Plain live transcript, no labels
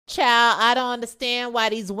Child, I don't understand why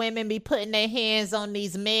these women be putting their hands on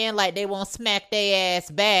these men like they won't smack their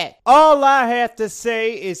ass back. All I have to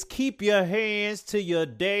say is keep your hands to your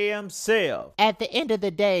damn self. At the end of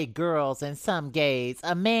the day, girls and some gays,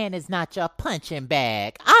 a man is not your punching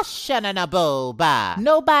bag. Ashananaboba.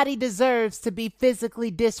 Nobody deserves to be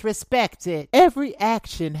physically disrespected. Every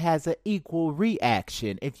action has an equal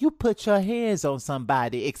reaction. If you put your hands on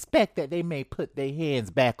somebody, expect that they may put their hands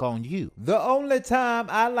back on you. The only time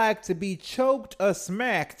I like to be choked or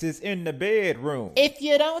smacked is in the bedroom. If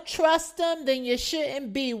you don't trust them, then you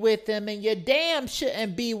shouldn't be with them, and you damn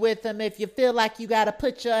shouldn't be with them if you feel like you gotta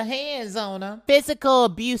put your hands on them. Physical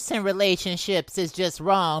abuse in relationships is just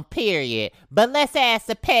wrong, period. But let's ask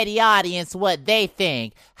the petty audience what they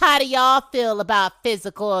think. How do y'all feel about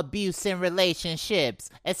physical abuse in relationships,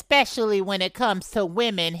 especially when it comes to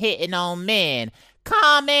women hitting on men?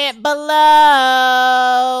 Comment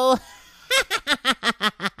below.